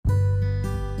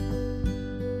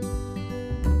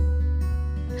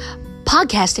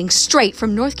Podcasting straight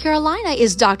from North Carolina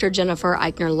is Dr. Jennifer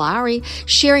Eichner Lowry,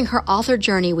 sharing her author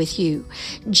journey with you.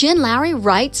 Jen Lowry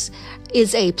Writes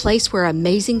is a place where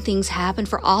amazing things happen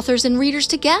for authors and readers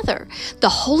together. The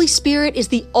Holy Spirit is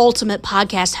the ultimate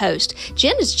podcast host.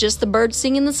 Jen is just the bird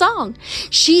singing the song.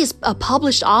 She is a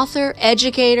published author,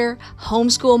 educator,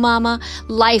 homeschool mama,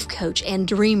 life coach, and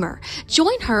dreamer.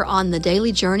 Join her on the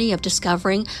daily journey of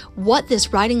discovering what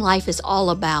this writing life is all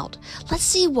about. Let's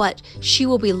see what she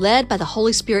will be led by the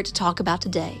Holy Spirit to talk about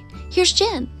today. Here's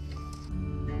Jen.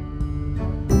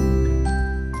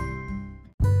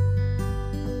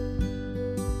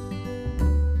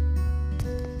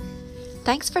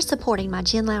 Thanks for supporting my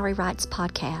Jen Lowry Writes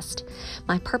podcast.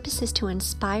 My purpose is to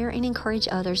inspire and encourage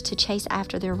others to chase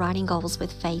after their writing goals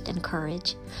with faith and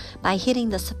courage. By hitting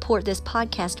the support this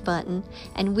podcast button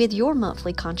and with your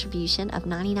monthly contribution of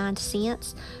 99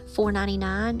 cents,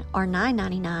 $4.99, or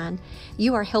 $9.99,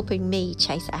 you are helping me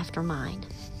chase after mine.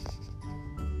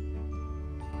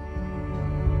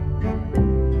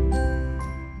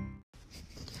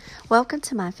 Welcome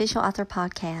to my official author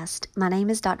podcast. My name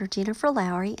is Dr. Jennifer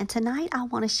Lowry, and tonight I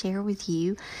want to share with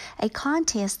you a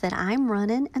contest that I'm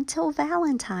running until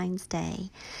Valentine's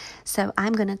Day. So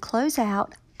I'm going to close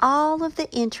out all of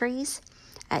the entries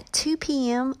at 2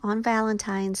 p.m. on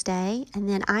Valentine's Day, and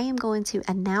then I am going to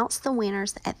announce the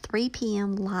winners at 3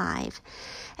 p.m. live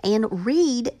and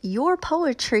read your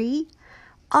poetry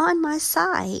on my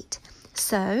site.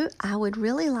 So I would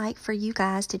really like for you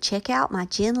guys to check out my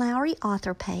Jen Lowry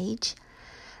author page.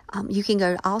 You can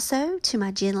go also to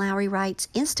my Jen Lowry Writes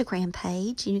Instagram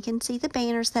page. You can see the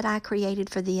banners that I created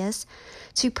for this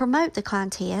to promote the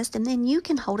contest. And then you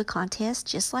can hold a contest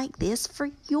just like this for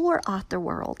your author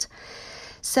world.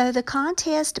 So the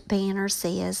contest banner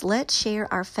says, let's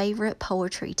share our favorite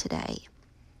poetry today.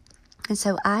 And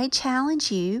so I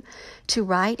challenge you to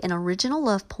write an original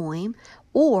love poem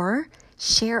or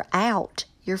share out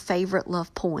your favorite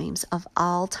love poems of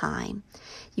all time.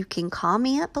 You can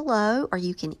comment below or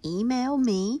you can email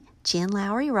me,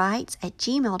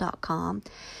 jenlowrywrites@gmail.com,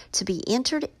 to be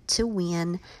entered to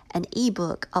win an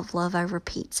ebook of Love Over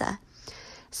Pizza.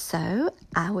 So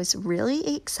I was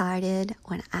really excited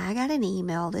when I got an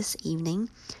email this evening,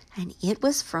 and it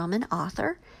was from an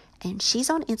author, and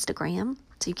she's on Instagram.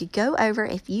 So you could go over,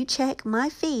 if you check my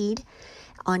feed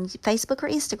on Facebook or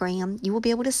Instagram, you will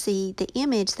be able to see the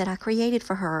image that I created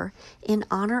for her in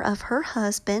honor of her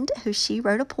husband, who she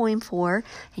wrote a poem for,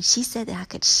 and she said that I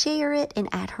could share it and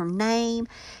add her name,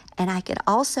 and I could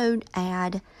also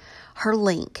add her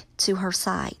link to her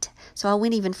site. So I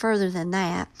went even further than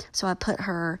that. So I put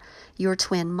her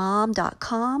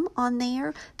yourtwinmom.com on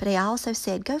there, but I also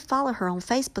said go follow her on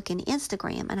Facebook and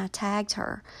Instagram, and I tagged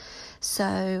her.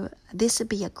 So this would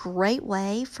be a great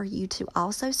way for you to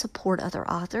also support other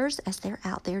authors as they're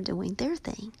out there doing their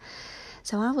thing.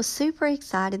 So I was super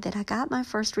excited that I got my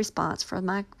first response for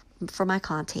my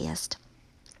contest.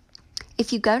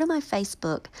 If you go to my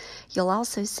Facebook, you'll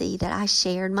also see that I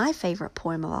shared my favorite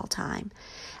poem of all time,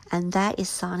 and that is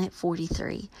Sonnet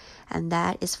 43, and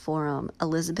that is from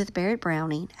Elizabeth Barrett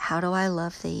Browning, How Do I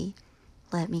Love Thee?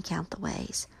 Let Me Count the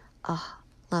Ways. Oh,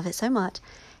 love it so much.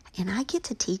 And I get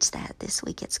to teach that this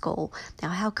week at school. Now,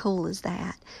 how cool is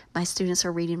that? My students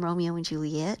are reading Romeo and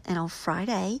Juliet, and on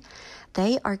Friday,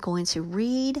 they are going to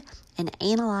read and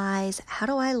analyze How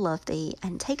Do I Love Thee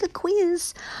and take a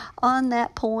quiz on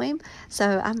that poem.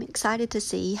 So I'm excited to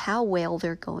see how well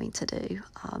they're going to do.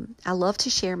 I love to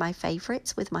share my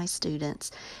favorites with my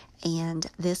students, and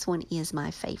this one is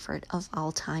my favorite of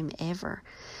all time ever.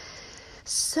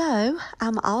 So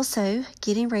I'm also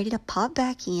getting ready to pop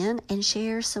back in and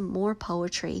share some more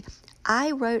poetry. I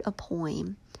wrote a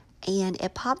poem and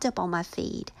it popped up on my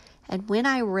feed. And when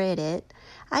I read it,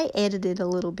 I edited a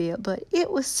little bit, but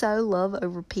it was so love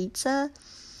over pizza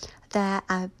that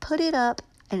I put it up,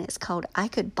 and it's called I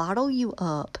Could Bottle You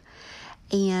Up.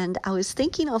 And I was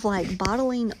thinking of like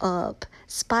bottling up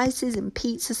spices and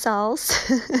pizza sauce.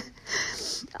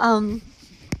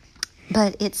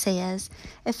 But it says,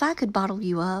 if I could bottle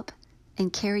you up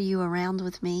and carry you around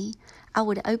with me, I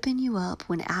would open you up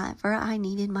whenever I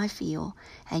needed my fill,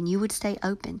 and you would stay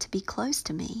open to be close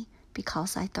to me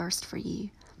because I thirst for you.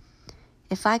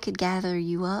 If I could gather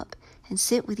you up and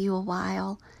sit with you a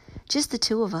while, just the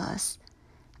two of us,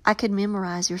 I could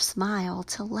memorize your smile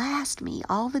to last me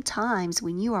all the times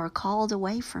when you are called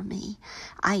away from me.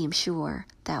 I am sure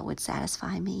that would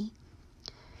satisfy me.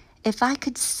 If I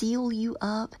could seal you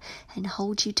up and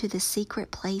hold you to the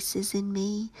secret places in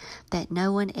me that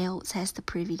no one else has the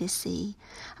privy to see,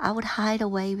 I would hide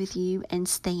away with you and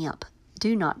stamp,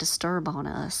 do not disturb on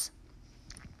us.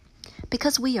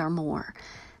 Because we are more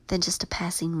than just a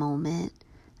passing moment,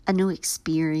 a new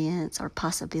experience or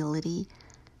possibility.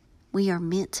 We are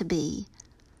meant to be.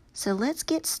 So let's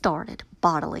get started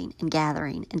bottling and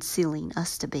gathering and sealing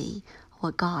us to be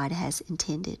what God has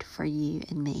intended for you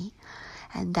and me.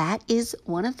 And that is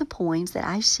one of the poems that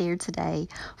I shared today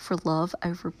for Love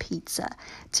Over Pizza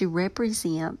to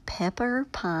represent Pepper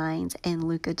Pines and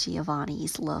Luca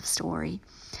Giovanni's love story.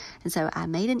 And so I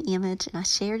made an image and I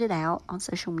shared it out on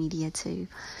social media too.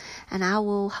 And I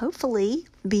will hopefully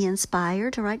be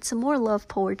inspired to write some more love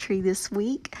poetry this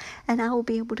week. And I will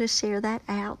be able to share that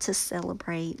out to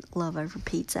celebrate Love Over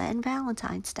Pizza and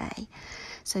Valentine's Day.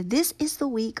 So this is the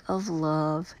week of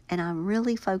love, and I'm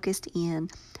really focused in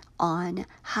on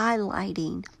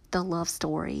highlighting the love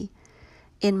story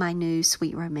in my new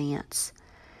Sweet Romance.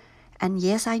 And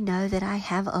yes, I know that I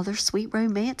have other sweet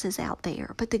romances out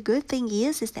there, but the good thing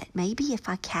is that maybe if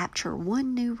I capture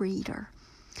one new reader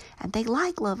and they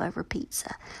like Love Over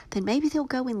Pizza, then maybe they'll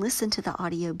go and listen to the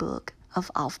audiobook of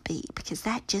Offbeat, because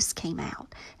that just came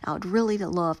out. I would really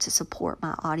love to support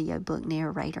my audiobook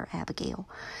narrator, Abigail.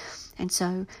 And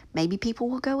so maybe people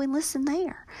will go and listen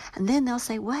there. And then they'll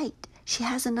say, wait, she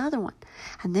has another one.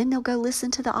 And then they'll go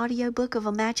listen to the audiobook of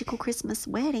A Magical Christmas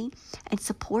Wedding and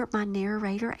support my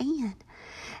narrator, Anne.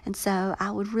 And so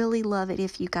I would really love it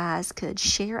if you guys could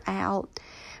share out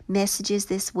messages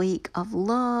this week of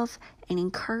love and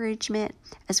encouragement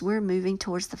as we're moving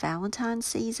towards the Valentine's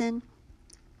season.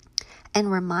 And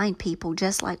remind people,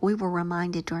 just like we were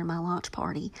reminded during my launch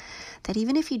party, that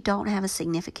even if you don't have a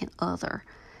significant other,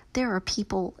 there are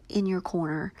people in your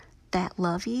corner that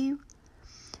love you,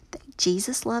 that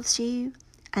Jesus loves you,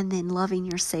 and then loving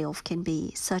yourself can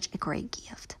be such a great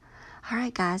gift. All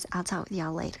right, guys, I'll talk with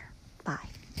y'all later. Bye.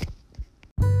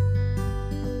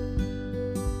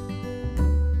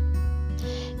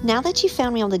 Now that you've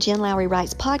found me on the Jen Lowry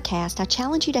Writes podcast, I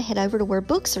challenge you to head over to where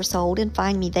books are sold and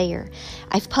find me there.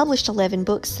 I've published 11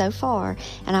 books so far,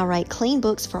 and I write clean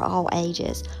books for all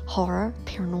ages. Horror,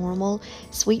 paranormal,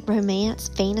 sweet romance,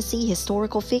 fantasy,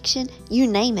 historical fiction, you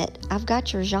name it. I've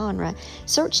got your genre.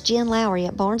 Search Jen Lowry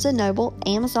at Barnes & Noble,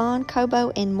 Amazon,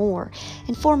 Kobo, and more.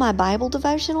 And for my Bible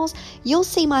devotionals, you'll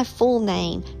see my full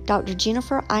name, Dr.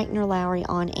 Jennifer Eichner Lowry,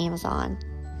 on Amazon.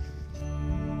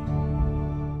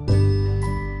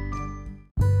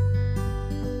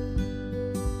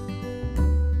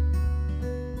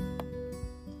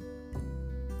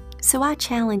 So I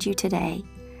challenge you today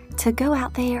to go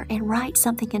out there and write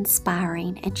something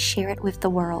inspiring and share it with the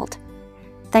world.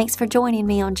 Thanks for joining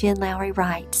me on Jen Lowry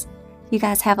Writes. You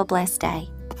guys have a blessed day.